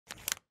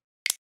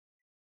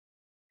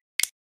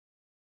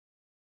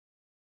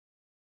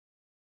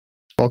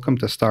Welcome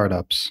to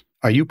Startups.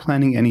 Are you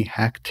planning any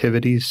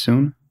hack-tivities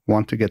soon?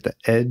 Want to get the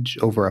edge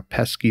over a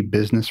pesky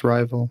business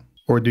rival?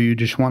 Or do you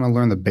just want to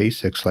learn the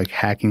basics like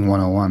Hacking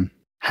 101?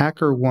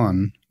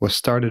 HackerOne was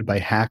started by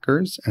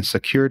hackers and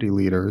security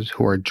leaders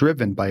who are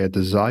driven by a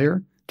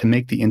desire to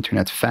make the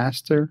internet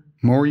faster,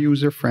 more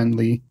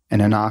user-friendly,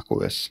 and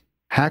innocuous.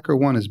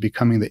 HackerOne is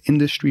becoming the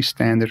industry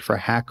standard for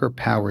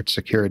hacker-powered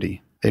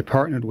security. They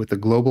partnered with the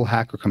global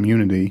hacker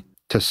community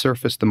to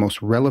surface the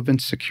most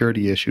relevant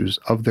security issues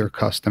of their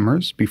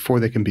customers before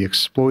they can be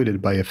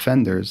exploited by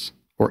offenders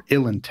or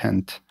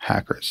ill-intent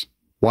hackers.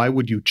 Why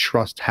would you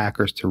trust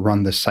hackers to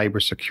run the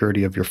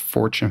cybersecurity of your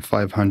Fortune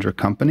 500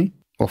 company?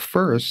 Well,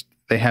 first,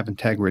 they have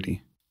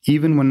integrity.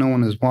 Even when no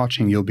one is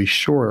watching, you'll be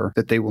sure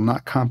that they will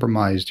not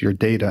compromise your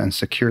data and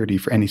security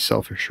for any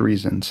selfish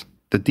reasons.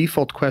 The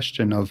default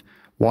question of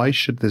why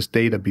should this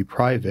data be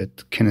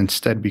private can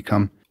instead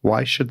become,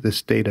 why should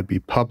this data be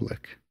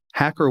public?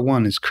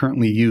 HackerOne is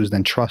currently used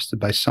and trusted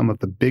by some of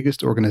the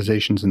biggest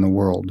organizations in the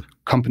world.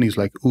 Companies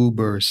like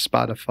Uber,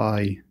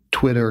 Spotify,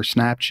 Twitter,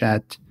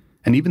 Snapchat,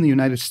 and even the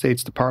United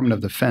States Department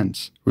of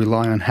Defense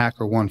rely on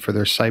HackerOne for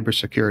their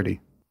cybersecurity.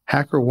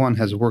 HackerOne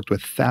has worked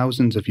with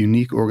thousands of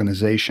unique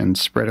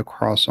organizations spread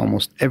across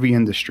almost every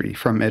industry,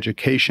 from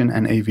education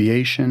and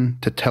aviation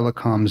to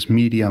telecoms,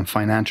 media, and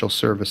financial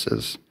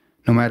services.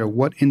 No matter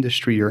what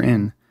industry you're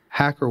in,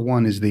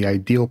 HackerOne is the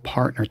ideal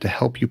partner to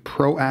help you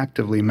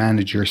proactively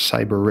manage your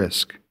cyber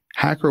risk.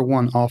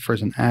 HackerOne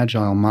offers an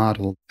agile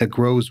model that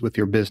grows with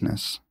your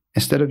business.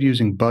 Instead of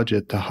using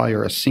budget to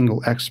hire a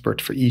single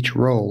expert for each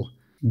role,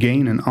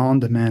 gain an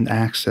on-demand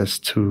access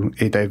to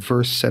a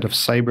diverse set of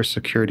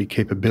cybersecurity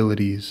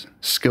capabilities,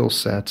 skill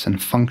sets,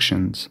 and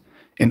functions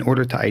in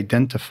order to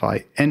identify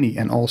any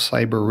and all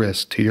cyber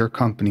risks to your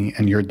company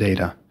and your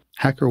data.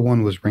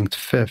 HackerOne was ranked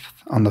 5th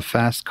on the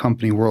Fast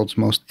Company World's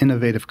Most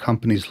Innovative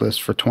Companies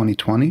list for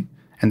 2020,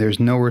 and there's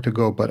nowhere to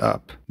go but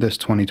up this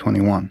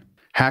 2021.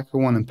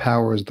 HackerOne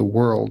empowers the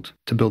world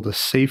to build a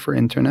safer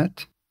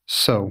internet.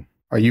 So,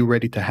 are you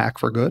ready to hack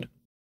for good?